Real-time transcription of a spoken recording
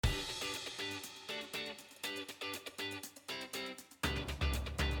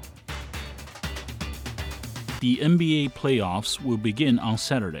The NBA playoffs will begin on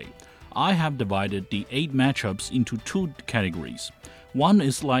Saturday. I have divided the 8 matchups into 2 categories. One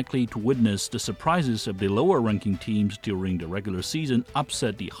is likely to witness the surprises of the lower-ranking teams during the regular season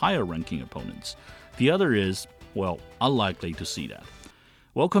upset the higher-ranking opponents. The other is, unlikely to see that.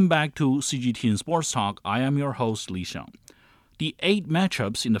 Welcome back to CGTN Sports Talk. I am your host, Xiang. The 8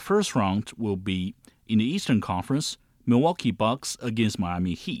 matchups in the first round will be, in the Eastern Conference, Milwaukee Bucks against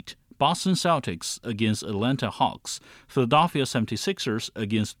Miami Heat, Boston Celtics against Atlanta Hawks, Philadelphia 76ers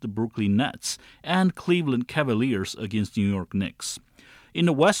against the Brooklyn Nets, and Cleveland Cavaliers against New York Knicks. In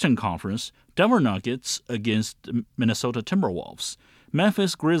the Western Conference, Denver Nuggets against Minnesota Timberwolves,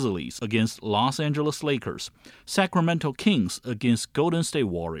 Memphis Grizzlies against Los Angeles Lakers, Sacramento Kings against Golden State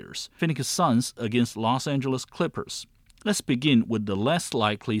Warriors, Phoenix Suns against Los Angeles Clippers. Let's begin with the less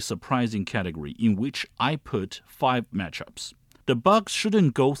likely surprising category, in which I put 5 matchups. The Bucks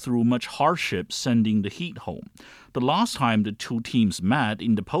shouldn't go through much hardship sending the Heat home. The last time the two teams met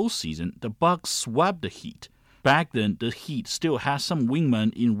in the postseason, the Bucks swept the Heat. Back then, the Heat still had some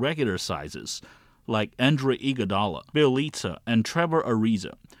wingmen in regular sizes, like Andre Iguodala, Bielitsa, and Trevor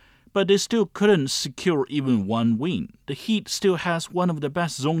Ariza. But they still couldn't secure even one win. The Heat still has one of the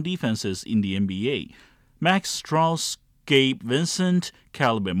best zone defenses in the NBA. Max Strus, Gabe Vincent,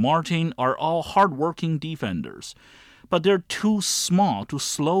 Caleb Martin are all hard-working defenders. But they're too small to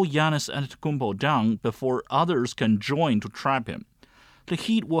slow Giannis Antetokounmpo down before others can join to trap him. The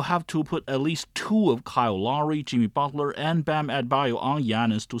Heat will have to put at least 2 of Kyle Lowry, Jimmy Butler, and Bam Adebayo on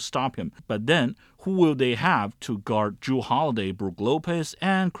Giannis to stop him. But then, who will they have to guard Jrue Holiday, Brook Lopez,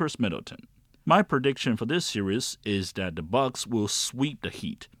 and Chris Middleton? My prediction for this series is that the Bucks will sweep the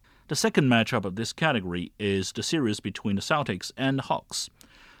Heat. The second matchup of this category is the series between the Celtics and the Hawks.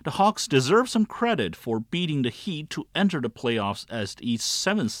 The Hawks deserve some credit for beating the Heat to enter the playoffs as the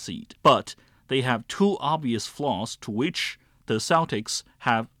 7th seed, but they have 2 obvious flaws to which the Celtics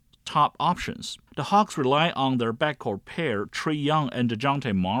have top options. The Hawks rely on their backcourt pair, Xiang and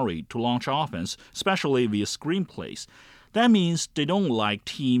DeJounte Murray, to launch offense, especially via screen plays. That means they don't like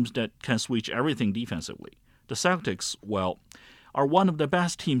teams that can switch everything defensively. The Celtics, are one of the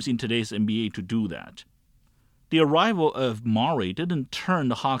best teams in today's NBA to do that. The arrival of Murray didn't turn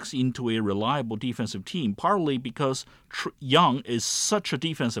the Hawks into a reliable defensive team, partly because Young is such a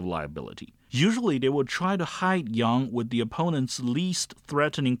defensive liability. Usually they would try to hide Young with the opponent's least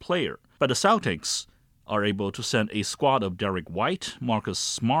threatening player, but the Celtics are able to send a squad of Derek White, Marcus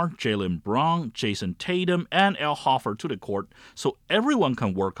Smart, Jaylen Brown, Jason Tatum, and Al Horford to the court, so everyone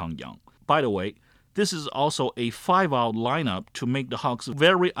can work on Young. By the way, this is also a 5-out lineup to make the Hawks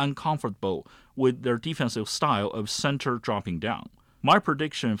very uncomfortable with their defensive style of center dropping down. My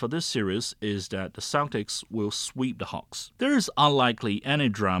prediction for this series is that the Celtics will sweep the Hawks. There is unlikely any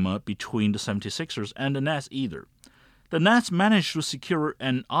drama between the 76ers and the Nets either. The Nets managed to secure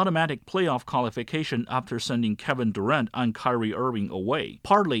an automatic playoff qualification after sending Kevin Durant and Kyrie Irving away,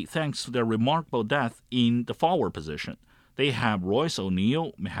 partly thanks to their remarkable depth in the forward position. They have Royce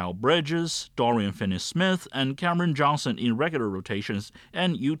O'Neal, Mikal Bridges, Dorian Finney-Smith, and Cameron Johnson in regular rotations,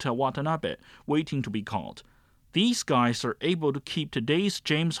 and Yuta Watanabe waiting to be called. These guys are able to keep today's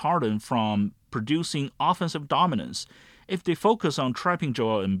James Harden from producing offensive dominance. If they focus on trapping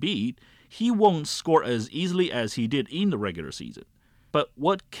Joel Embiid, he won't score as easily as he did in the regular season. But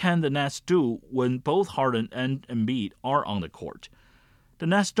what can the Nets do when both Harden and Embiid are on the court? The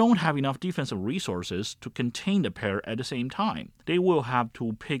Nets don't have enough defensive resources to contain the pair at the same time. They will have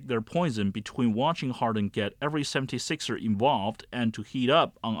to pick their poison between watching Harden get every 76er involved and to heat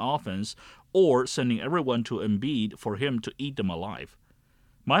up on offense, or sending everyone to Embiid for him to eat them alive.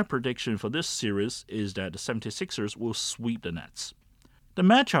 My prediction for this series is that the 76ers will sweep the Nets. The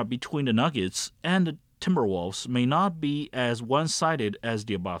matchup between the Nuggets and the Timberwolves may not be as one-sided as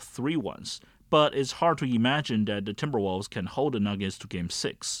the above 3 ones, but it's hard to imagine that the Timberwolves can hold the Nuggets to Game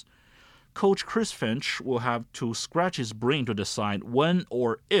 6. Coach Chris Finch will have to scratch his brain to decide when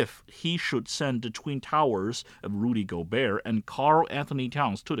or if he should send the twin towers of Rudy Gobert and Karl Anthony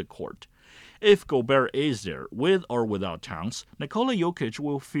Towns to the court. If Gobert is there, with or without Towns, Nikola Jokic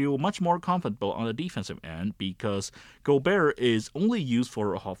will feel much more comfortable on the defensive end because Gobert is only used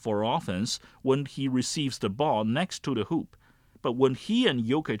for offense when he receives the ball next to the hoop. But when he and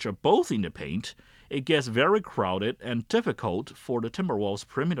Jokic are both in the paint, it gets very crowded and difficult for the Timberwolves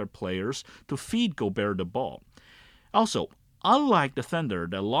perimeter players to feed Gobert the ball. Also, unlike the Thunder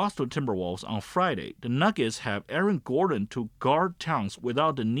that lost to Timberwolves on Friday, the Nuggets have Aaron Gordon to guard Towns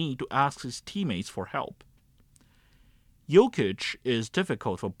without the need to ask his teammates for help. Jokic is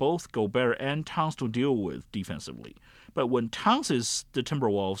difficult for both Gobert and Towns to deal with defensively. But when Towns is the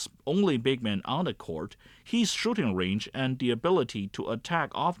Timberwolves' only big man on the court, his shooting range and the ability to attack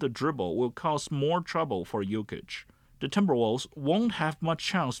off the dribble will cause more trouble for Jokic. The Timberwolves won't have much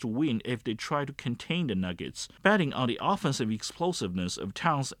chance to win if they try to contain the Nuggets. Betting on the offensive explosiveness of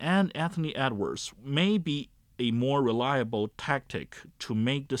Towns and Anthony Edwards may be a more reliable tactic to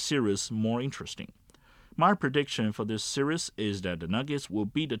make the series more interesting. My prediction for this series is that the Nuggets will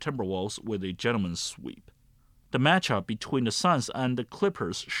beat the Timberwolves with a gentleman's sweep. The matchup between the Suns and the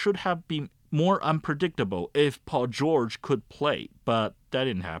Clippers should have been more unpredictable if Paul George could play, but that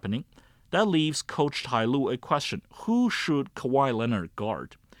didn't happen. That leaves Coach Ty Lue a question: who should Kawhi Leonard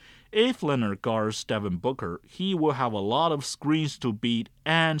guard? If Leonard guards Devin Booker, he will have a lot of screens to beat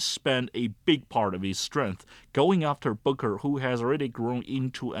and spend a big part of his strength going after Booker, who has already grown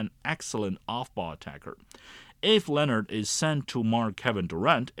into an excellent off-ball attacker. If Leonard is sent to mark Kevin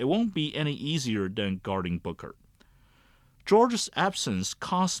Durant, it won't be any easier than guarding Booker. George's absence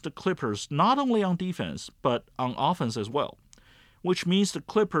cost the Clippers not only on defense, but on offense as well, which means the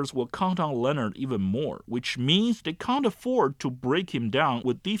Clippers will count on Leonard even more, which means they can't afford to break him down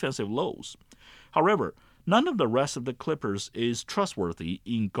with defensive lows. However, none of the rest of the Clippers is trustworthy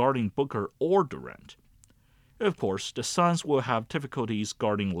in guarding Booker or Durant. Of course, the Suns will have difficulties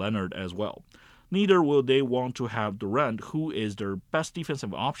guarding Leonard as well. Neither will they want to have Durant, who is their best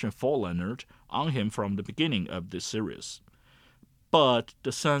defensive option for Leonard, on him from the beginning of this series. But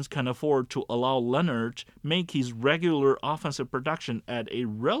the Suns can afford to allow Leonard make his regular offensive production at a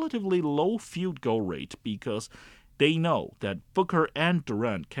relatively low field goal rate because they know that Booker and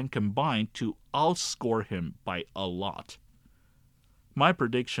Durant can combine to outscore him by a lot. My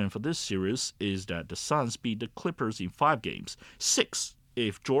prediction for this series is that the Suns beat the Clippers in 5 games, 6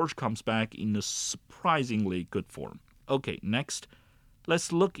 if George comes back in a surprisingly good form. Okay, next,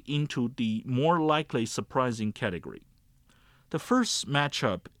 let's look into the more likely surprising category. The first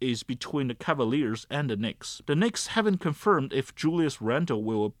matchup is between the Cavaliers and the Knicks. The Knicks haven't confirmed if Julius Randle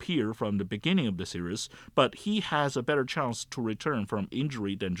will appear from the beginning of the series, but he has a better chance to return from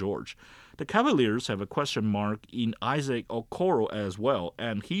injury than George. The Cavaliers have a question mark in Isaac Okoro as well,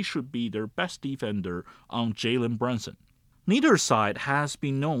 and he should be their best defender on Jalen Brunson. Neither side has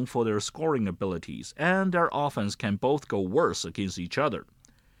been known for their scoring abilities, and their offense can both go worse against each other.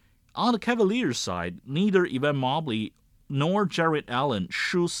 On the Cavaliers side, neither Evan Mobley nor Jarrett Allen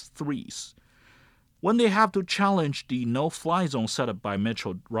shoots threes. When they have to challenge the no-fly zone set up by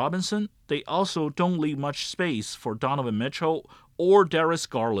Mitchell Robinson, they also don't leave much space for Donovan Mitchell or Darius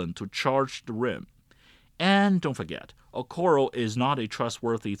Garland to charge the rim. And don't forget, Okoro is not a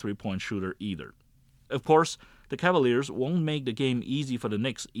trustworthy three-point shooter either. Of course, the Cavaliers won't make the game easy for the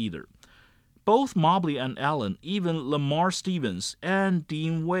Knicks either. Both Mobley and Allen, even Lamar Stevens and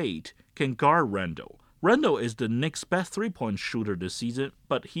Dean Wade, can guard Randle. Randle is the Knicks' best three-point shooter this season,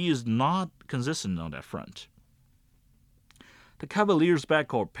 but he is not consistent on that front. The Cavaliers'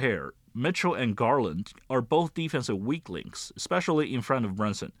 backcourt pair, Mitchell and Garland, are both defensive weak links, especially in front of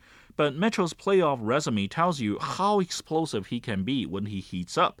Brunson. But Mitchell's playoff resume tells you how explosive he can be when he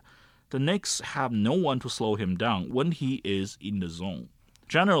heats up. The Knicks have no one to slow him down when he is in the zone.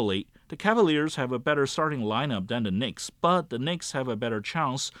 Generally, the Cavaliers have a better starting lineup than the Knicks, but the Knicks have a better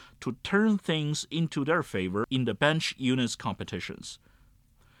chance to turn things into their favor in the bench units competitions.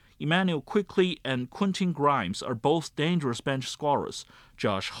 Emmanuel Quickley and Quentin Grimes are both dangerous bench scorers.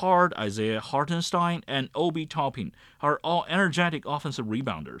 Josh Hart, Isaiah Hartenstein, and Obi Toppin are all energetic offensive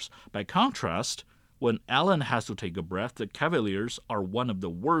rebounders. By contrast, when Allen has to take a breath, the Cavaliers are one of the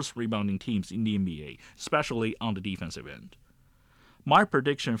worst rebounding teams in the NBA, especially on the defensive end. My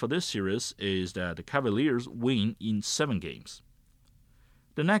prediction for this series is that the Cavaliers win in 7 games.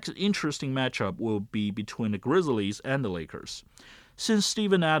 The next interesting matchup will be between the Grizzlies and the Lakers. Since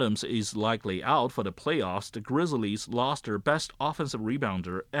Steven Adams is likely out for the playoffs, the Grizzlies lost their best offensive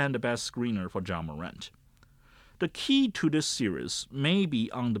rebounder and the best screener for Ja Morant. The key to this series may be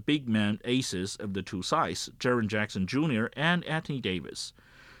on the big man aces of the two sides, Jaren Jackson Jr. and Anthony Davis.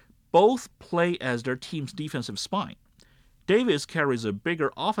 Both play as their team's defensive spine. Davis carries a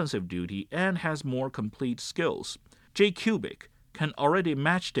bigger offensive duty and has more complete skills. Jay Kubic can already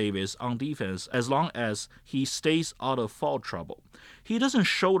match Davis on defense as long as he stays out of foul trouble. He doesn't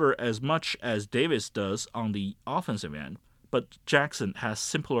shoulder as much as Davis does on the offensive end, but Jackson has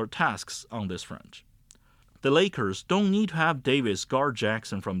simpler tasks on this front. The Lakers don't need to have Davis guard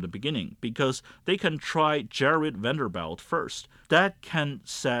Jackson from the beginning because they can try Jared Vanderbilt first. That can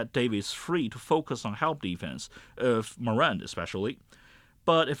set Davis free to focus on help defense, of Morant especially.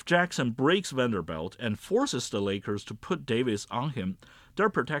 But if Jackson breaks Vanderbilt and forces the Lakers to put Davis on him, their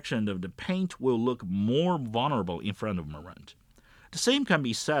protection of the paint will look more vulnerable in front of Morant. The same can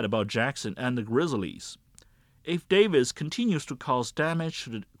be said about Jackson and the Grizzlies. If Davis continues to cause damage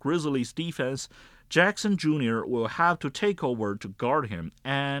to the Grizzlies' defense, Jackson Jr. will have to take over to guard him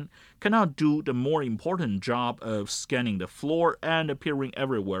and cannot do the more important job of scanning the floor and appearing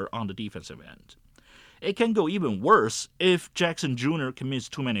everywhere on the defensive end. It can go even worse if Jackson Jr. commits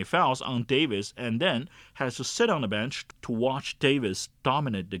too many fouls on Davis and then has to sit on the bench to watch Davis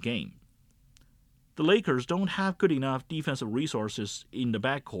dominate the game. The Lakers don't have good enough defensive resources in the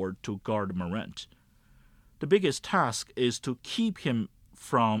backcourt to guard Morant. The biggest task is to keep him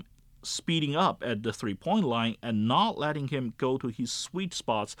from speeding up at the three-point line and not letting him go to his sweet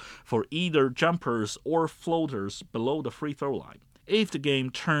spots for either jumpers or floaters below the free throw line. If the game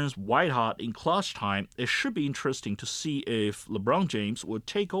turns white-hot in clutch time, it should be interesting to see if LeBron James would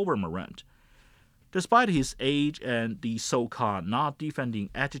take over Morant. Despite his age and the so-called not defending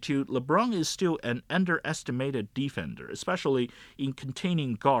attitude, LeBron is still an underestimated defender, especially in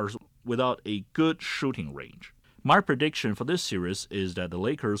containing guards without a good shooting range. My prediction for this series is that the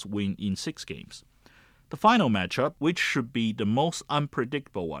Lakers win in 6 games. The final matchup, which should be the most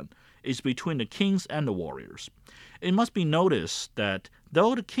unpredictable one, is between the Kings and the Warriors. It must be noticed that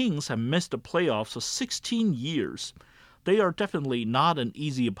though the Kings have missed the playoffs for 16 years, they are definitely not an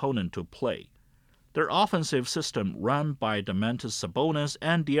easy opponent to play. Their offensive system run by Domantas Sabonis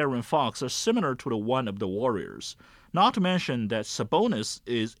and De'Aaron Fox are similar to the one of the Warriors. Not to mention that Sabonis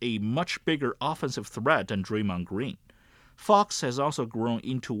is a much bigger offensive threat than Draymond Green. Fox has also grown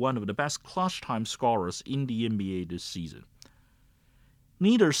into one of the best clutch-time scorers in the NBA this season.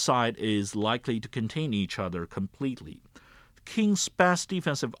 Neither side is likely to contain each other completely. The Kings' best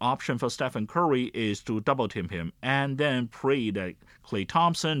defensive option for Stephen Curry is to double-team him and then pray that Klay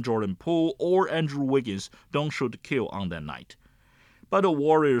Thompson, Jordan Poole, or Andrew Wiggins don't shoot the kill on that night. But the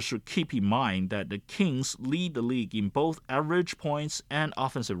Warriors should keep in mind that the Kings lead the league in both average points and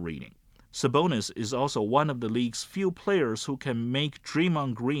offensive rating. Sabonis is also one of the league's few players who can make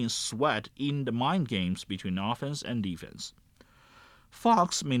Draymond Green sweat in the mind games between offense and defense.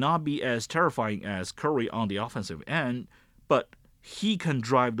 Fox may not be as terrifying as Curry on the offensive end, but he can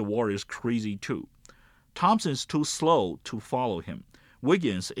drive the Warriors crazy too. Thompson is too slow to follow him.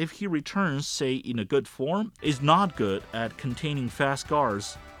 Wiggins, if he returns, say, in a good form, is not good at containing fast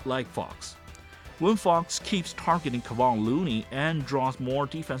guards like Fox. When Fox keeps targeting Kevon Looney and draws more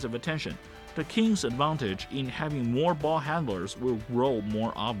defensive attention, the Kings' advantage in having more ball handlers will grow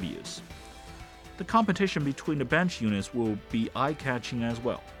more obvious. The competition between the bench units will be eye-catching as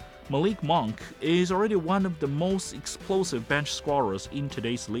well. Malik Monk is already one of the most explosive bench scorers in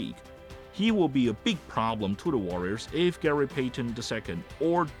today's league. He will be a big problem to the Warriors if Gary Payton II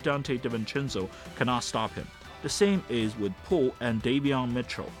or Dante DiVincenzo cannot stop him. The same is with Poole and Davion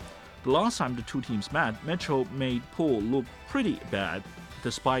Mitchell. The last time the two teams met, Mitchell made Poole look pretty bad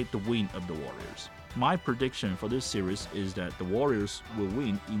despite the win of the Warriors. My prediction for this series is that the Warriors will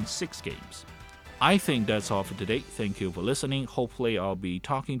win in 6 games. I think that's all for today. Thank you for listening. Hopefully I'll be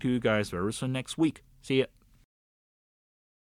talking to you guys very soon next week. See ya.